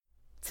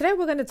Today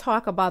we're going to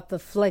talk about the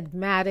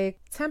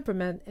phlegmatic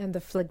temperament and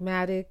the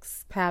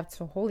phlegmatic's path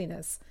to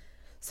holiness.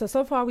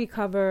 So far we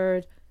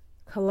covered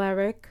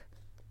choleric,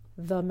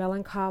 the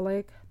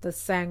melancholic, the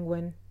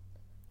sanguine,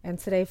 and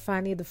today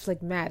finally the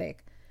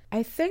phlegmatic.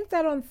 I think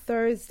that on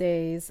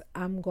Thursdays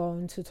I'm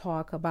going to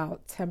talk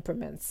about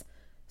temperaments.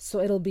 So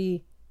it'll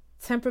be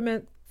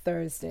Temperament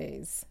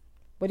Thursdays.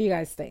 What do you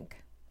guys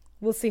think?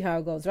 We'll see how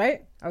it goes,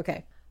 right?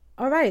 Okay.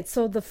 All right.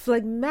 So the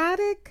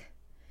phlegmatic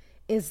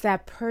is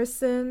that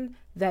person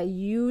that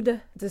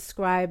you'd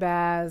describe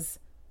as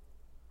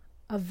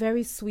a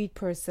very sweet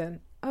person,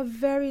 a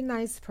very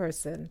nice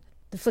person.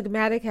 The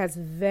phlegmatic has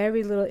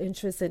very little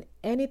interest in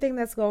anything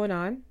that's going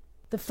on.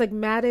 The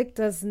phlegmatic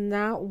does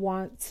not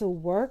want to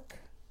work,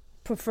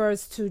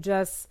 prefers to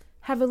just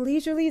have a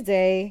leisurely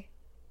day.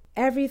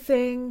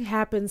 Everything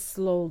happens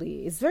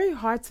slowly. It's very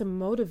hard to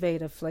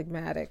motivate a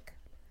phlegmatic.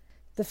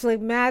 The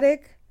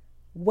phlegmatic,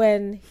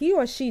 when he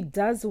or she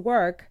does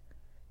work,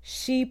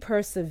 she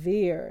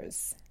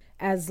perseveres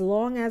as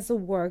long as the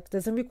work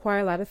doesn't require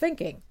a lot of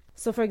thinking.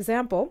 So for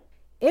example,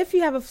 if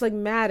you have a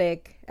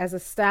phlegmatic as a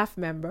staff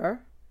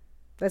member,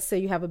 let's say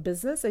you have a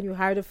business and you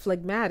hired a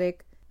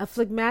phlegmatic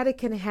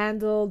can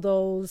handle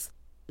those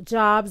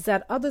jobs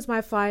that others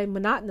might find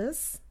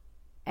monotonous,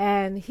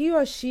 and he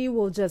or she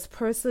will just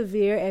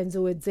persevere and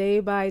do it day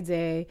by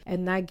day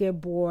and not get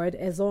bored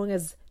as long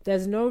as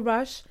there's no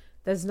rush,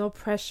 there's no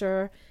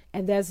pressure,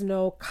 and there's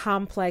no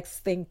complex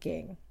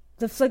thinking.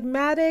 The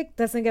phlegmatic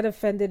doesn't get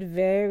offended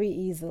very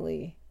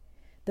easily.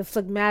 The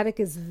phlegmatic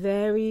is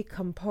very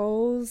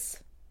composed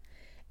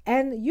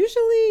and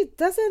usually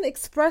doesn't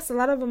express a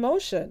lot of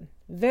emotion.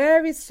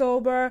 Very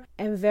sober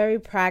and very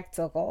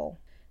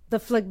practical. The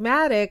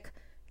phlegmatic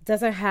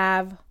doesn't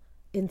have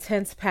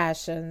intense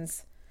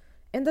passions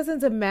and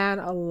doesn't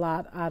demand a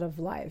lot out of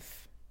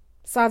life.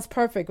 Sounds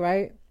perfect,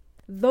 right?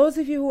 Those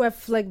of you who have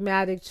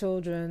phlegmatic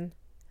children,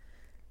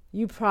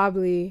 you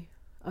probably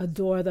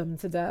adore them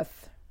to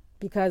death,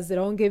 because they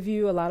don't give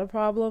you a lot of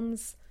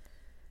problems.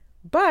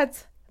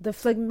 But the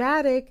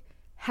phlegmatic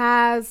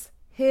has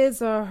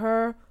his or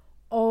her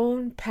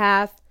own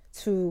path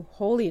to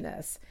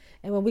holiness.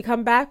 And when we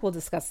come back, we'll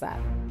discuss that.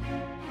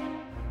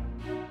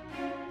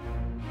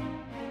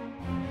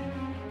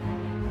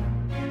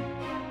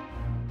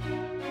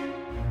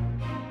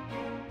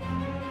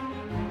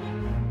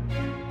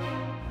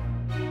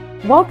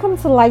 Welcome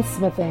to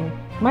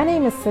Lifesmithing. My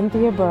name is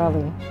Cynthia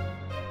Burley.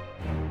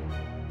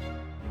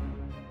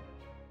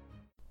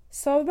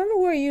 So remember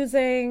we're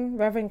using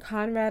Reverend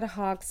Conrad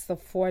Hawkes' The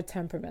Four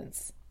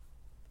Temperaments.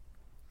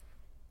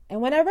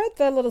 And when I read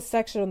the little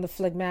section on the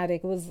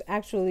phlegmatic, it was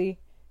actually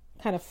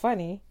kind of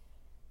funny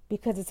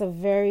because it's a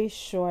very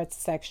short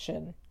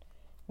section.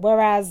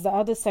 Whereas the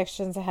other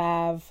sections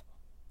have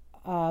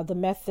the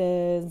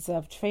methods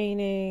of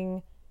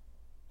training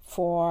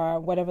for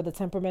whatever the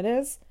temperament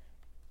is.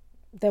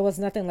 There was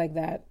nothing like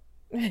that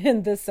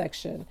in this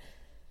section.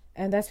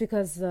 And that's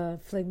because the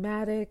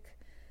phlegmatic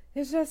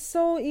is just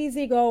so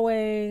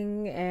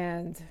easygoing,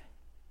 and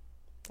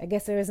I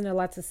guess there isn't a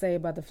lot to say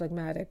about the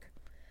phlegmatic.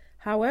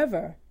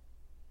 However,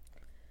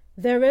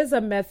 there is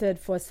a method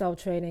for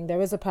self-training. There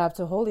is a path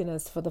to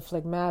holiness for the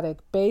phlegmatic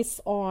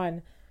based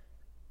on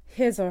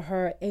his or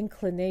her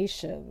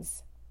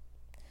inclinations.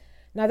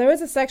 Now, there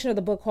is a section of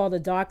the book called The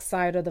Dark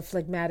Side of the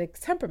Phlegmatic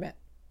Temperament.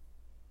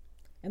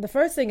 And the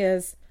first thing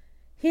is,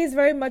 he is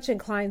very much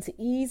inclined to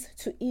ease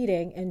to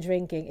eating and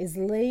drinking, is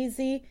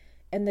lazy,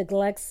 and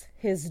neglects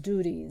his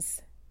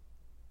duties.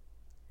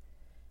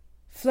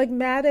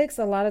 Phlegmatics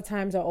a lot of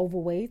times are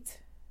overweight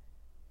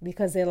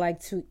because they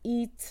like to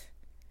eat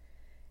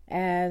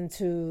and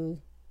to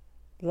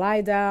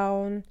lie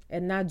down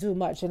and not do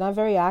much. They're not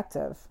very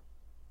active.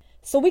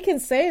 So we can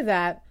say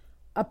that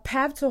a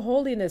path to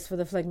holiness for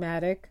the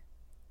phlegmatic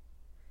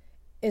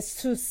is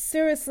to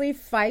seriously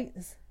fight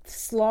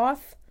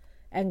sloth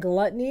and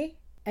gluttony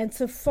and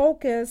to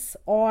focus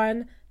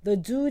on the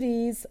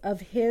duties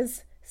of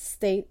his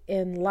state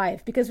in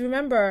life. Because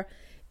remember,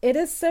 it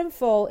is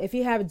sinful if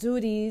you have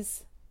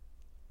duties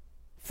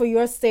for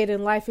your state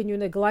in life and you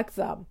neglect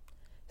them.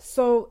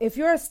 So if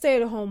you're a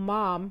stay-at-home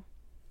mom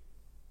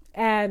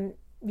and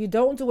you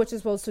don't do what you're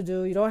supposed to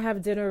do, you don't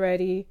have dinner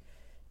ready,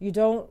 you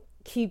don't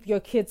keep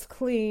your kids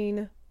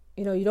clean,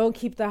 you don't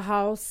keep the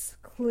house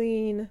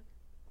clean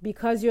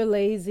because you're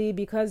lazy,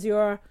 because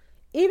even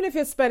if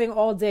you're spending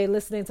all day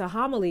listening to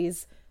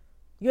homilies,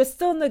 you're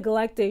still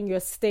neglecting your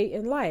state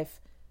in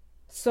life.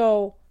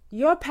 So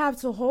your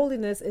path to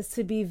holiness is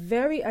to be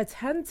very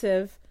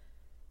attentive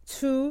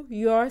to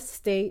your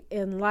state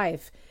in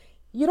life.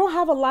 You don't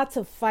have a lot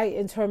to fight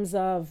in terms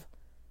of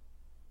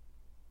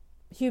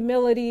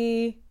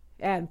humility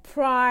and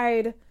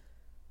pride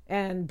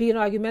and being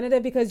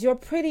argumentative because you're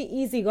pretty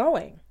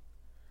easygoing.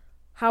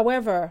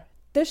 However,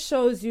 this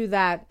shows you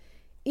that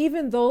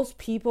even those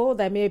people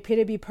that may appear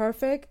to be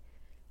perfect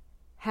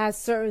has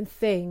certain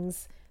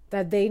things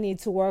that they need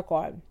to work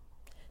on.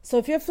 So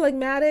if you're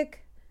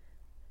phlegmatic,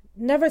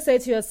 never say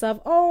to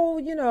yourself, I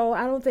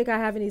don't think I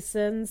have any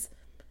sins.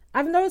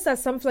 I've noticed that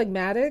some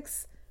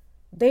phlegmatics,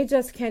 they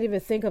just can't even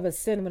think of a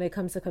sin when it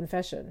comes to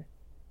confession.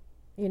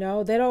 They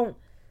don't,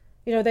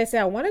 they say,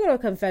 I want to go to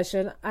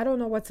confession. I don't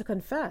know what to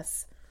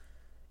confess.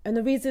 And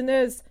the reason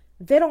is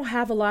they don't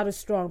have a lot of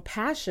strong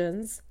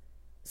passions.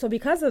 So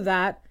because of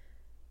that,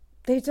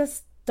 they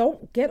just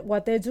don't get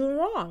what they're doing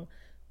wrong.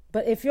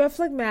 But if you're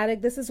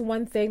phlegmatic, this is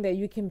one thing that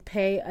you can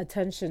pay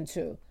attention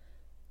to.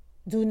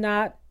 Do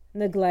not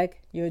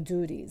neglect your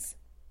duties.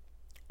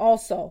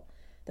 Also,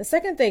 the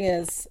second thing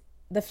is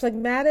the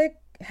phlegmatic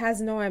has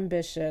no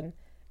ambition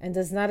and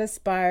does not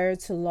aspire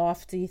to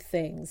lofty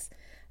things,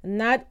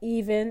 not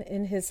even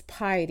in his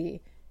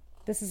piety.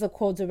 This is a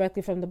quote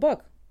directly from the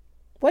book.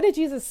 What did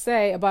Jesus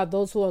say about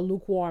those who are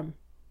lukewarm?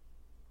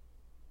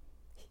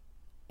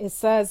 It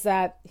says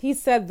that he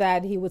said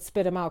that he would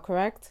spit them out,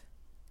 correct?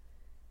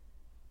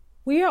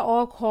 We are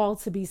all called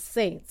to be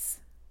saints.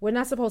 We're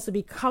not supposed to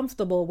be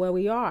comfortable where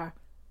we are.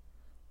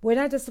 We're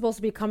not just supposed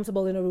to be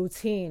comfortable in a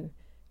routine.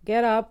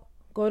 Get up,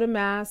 go to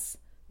mass,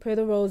 pray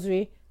the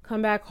rosary,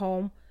 come back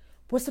home.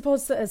 We're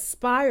supposed to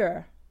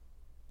aspire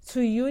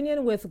to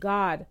union with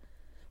God.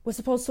 We're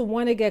supposed to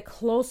want to get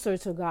closer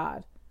to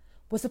God.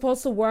 We're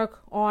supposed to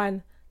work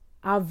on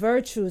our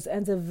virtues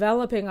and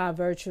developing our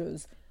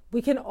virtues.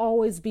 We can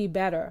always be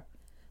better.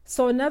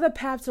 So another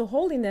path to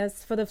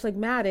holiness for the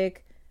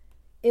phlegmatic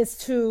is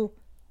to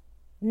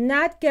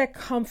not get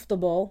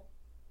comfortable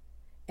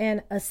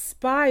and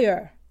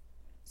aspire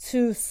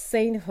to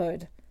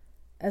sainthood.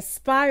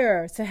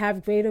 Aspire to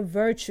have greater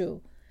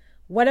virtue.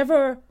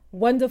 Whatever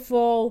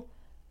wonderful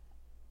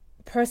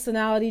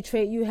personality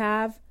trait you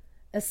have,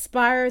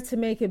 aspire to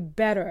make it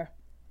better.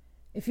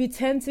 If you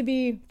tend to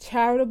be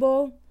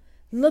charitable,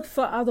 look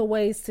for other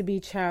ways to be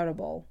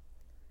charitable.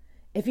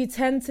 If you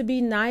tend to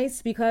be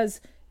nice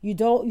because you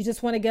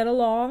just want to get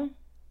along,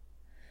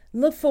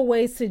 look for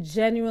ways to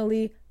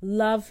genuinely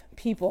love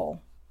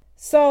people.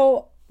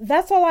 So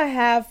that's all I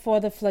have for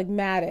the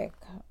phlegmatic.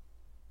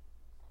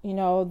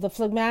 The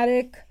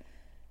phlegmatic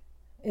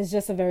is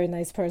just a very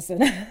nice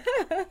person.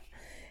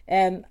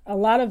 And a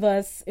lot of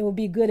us, it would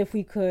be good if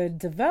we could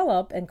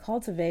develop and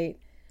cultivate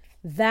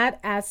that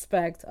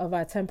aspect of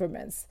our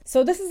temperaments.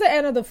 So this is the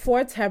end of the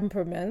 4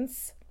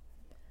 temperaments.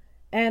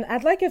 And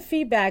I'd like your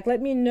feedback.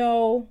 Let me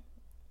know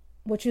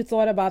what you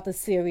thought about the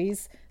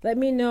series. Let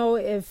me know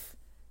if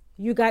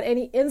you got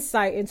any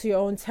insight into your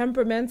own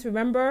temperament.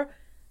 Remember,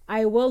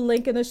 I will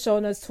link in the show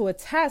notes to a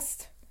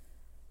test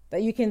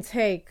that you can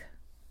take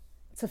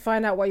to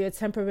find out what your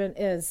temperament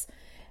is.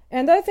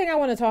 And the other thing I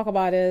want to talk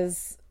about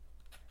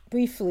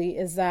briefly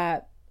is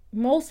that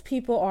most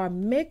people are a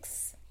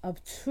mix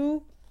of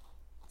 2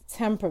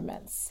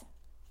 temperaments.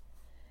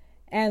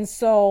 And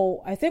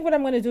so I think what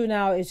I'm going to do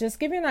now is just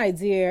give you an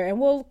idea, and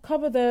we'll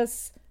cover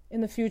this in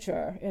the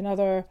future in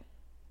other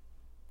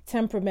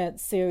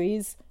temperament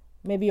series,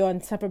 maybe on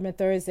Temperament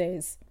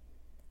Thursdays.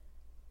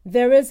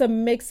 There is a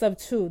mix of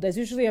 2. There's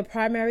usually a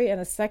primary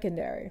and a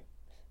secondary.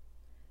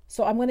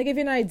 So I'm going to give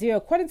you an idea.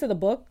 According to the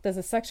book, there's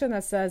a section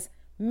that says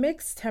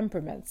mixed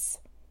temperaments.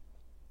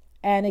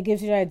 And it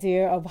gives you an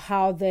idea of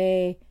how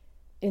they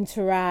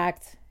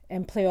interact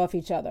and play off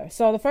each other.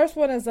 So the first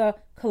one is a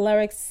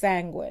choleric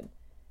sanguine.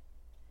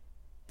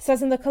 It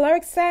says in the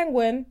choleric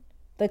sanguine,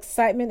 the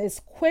excitement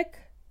is quick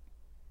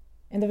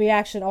and the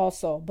reaction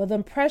also, but the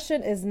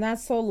impression is not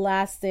so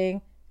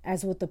lasting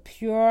as with the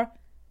pure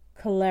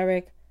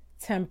choleric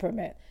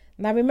temperament.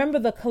 Now remember,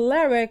 the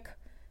choleric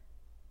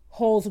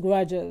holds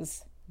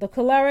grudges. The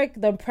choleric,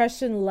 the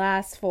impression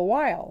lasts for a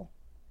while.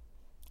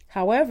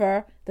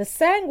 However, the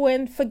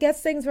sanguine forgets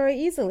things very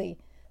easily.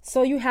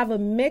 So you have a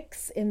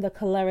mix in the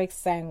choleric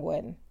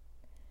sanguine.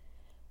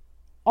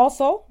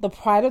 Also, the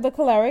pride of the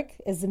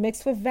choleric is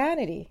mixed with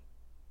vanity.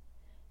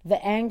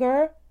 The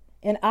anger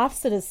and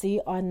obstinacy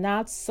are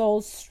not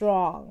so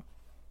strong.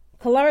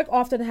 Choleric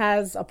often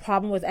has a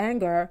problem with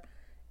anger,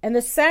 and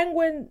the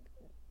sanguine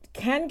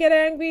can get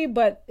angry,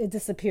 but it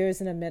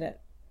disappears in a minute.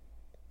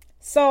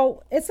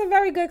 So it's a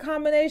very good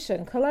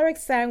combination. Choleric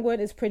sanguine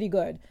is pretty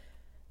good.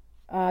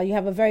 You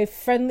have a very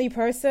friendly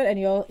person, and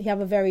you have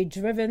a very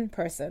driven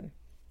person.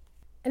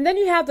 And then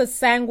you have the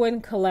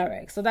sanguine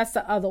choleric. So that's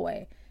the other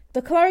way.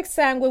 The choleric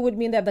sanguine would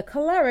mean that the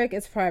choleric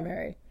is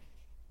primary.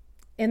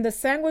 In the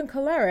sanguine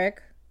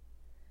choleric,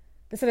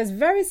 this is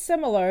very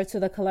similar to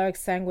the choleric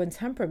sanguine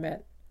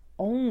temperament,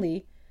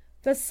 only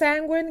the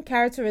sanguine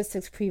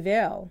characteristics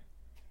prevail,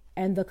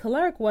 and the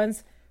choleric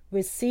ones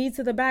recede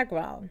to the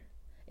background.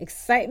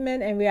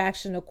 Excitement and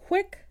reaction are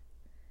quick,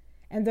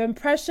 and the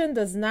impression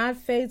does not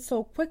fade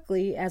so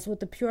quickly as with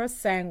the pure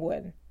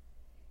sanguine,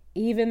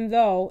 even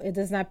though it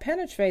does not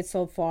penetrate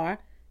so far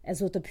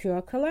as with the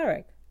pure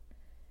choleric.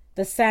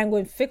 The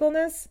sanguine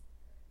fickleness,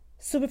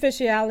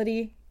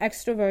 superficiality,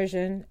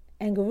 extroversion,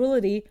 and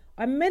garrulity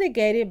are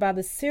mitigated by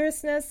the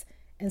seriousness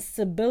and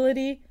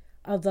stability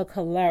of the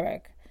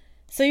choleric.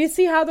 So you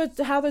see how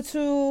the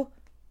 2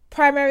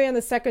 primary and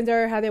the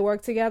secondary, how they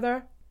work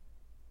together,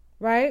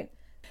 right?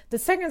 The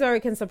secondary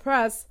can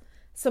suppress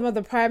some of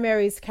the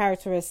primary's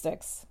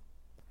characteristics.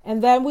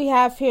 And then we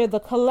have here the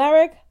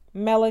choleric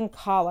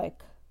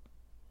melancholic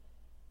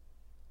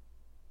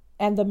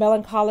and the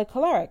melancholic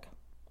choleric.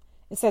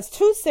 It says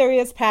two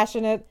serious,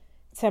 passionate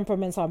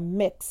temperaments are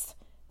mixed.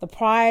 The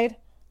pride,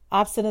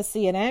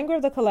 obstinacy, and anger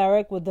of the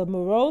choleric with the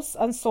morose,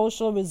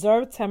 unsocial,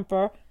 reserved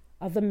temper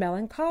of the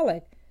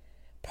melancholic.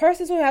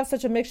 Persons who have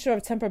such a mixture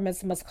of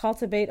temperaments must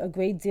cultivate a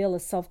great deal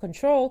of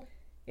self-control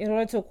in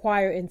order to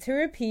acquire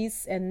interior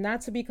peace and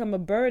not to become a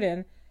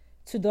burden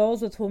to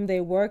those with whom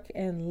they work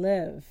and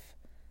live.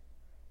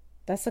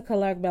 That's the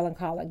choleric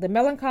melancholic. The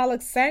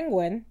melancholic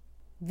sanguine,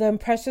 the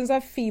impressions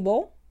are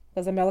feeble,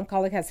 because the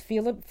melancholic has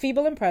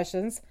feeble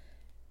impressions.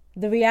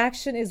 The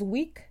reaction is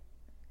weak,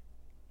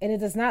 and it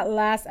does not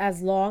last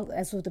as long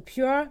as with the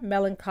pure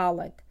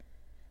melancholic.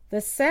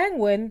 The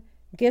sanguine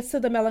gives to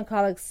the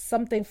melancholic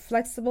something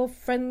flexible,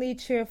 friendly,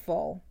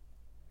 cheerful.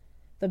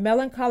 The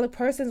melancholic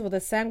persons with a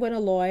sanguine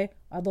alloy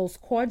are those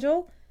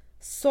cordial,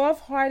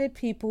 soft-hearted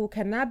people who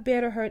cannot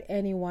bear to hurt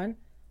anyone,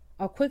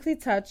 are quickly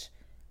touched,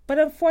 but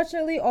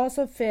unfortunately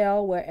also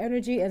fail where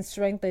energy and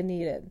strength are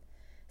needed.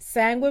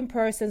 Sanguine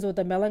persons with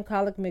a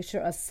melancholic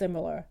mixture are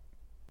similar.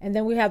 And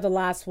then we have the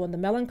last one, the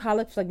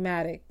melancholic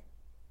phlegmatic.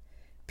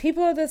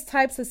 People of this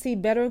type succeed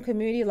better in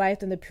community life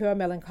than the pure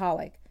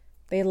melancholic.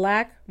 They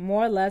lack,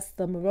 more or less,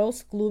 the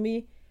morose,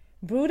 gloomy,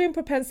 brooding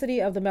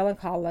propensity of the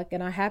melancholic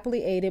and are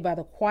happily aided by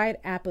the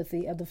quiet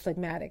apathy of the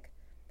phlegmatic.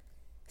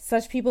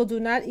 Such people do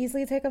not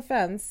easily take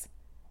offense.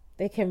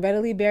 They can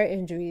readily bear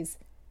injuries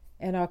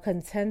and are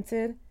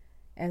contented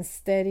and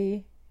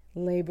steady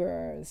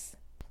laborers.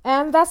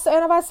 And that's the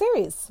end of our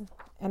series.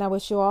 And I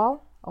wish you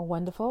all a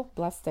wonderful,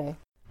 blessed day.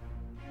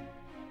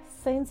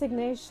 Saint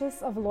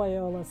Ignatius of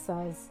Loyola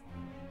says,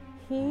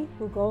 "He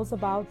who goes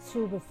about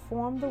to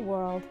reform the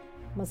world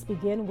must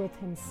begin with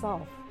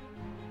himself,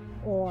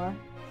 or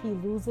he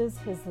loses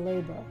his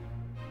labor.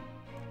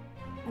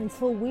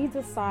 Until we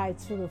decide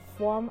to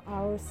reform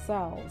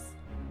ourselves,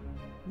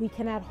 we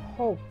cannot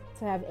hope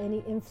to have any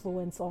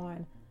influence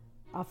on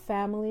our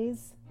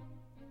families,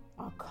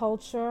 our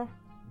culture,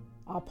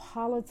 our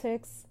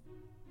politics,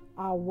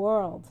 our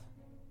world,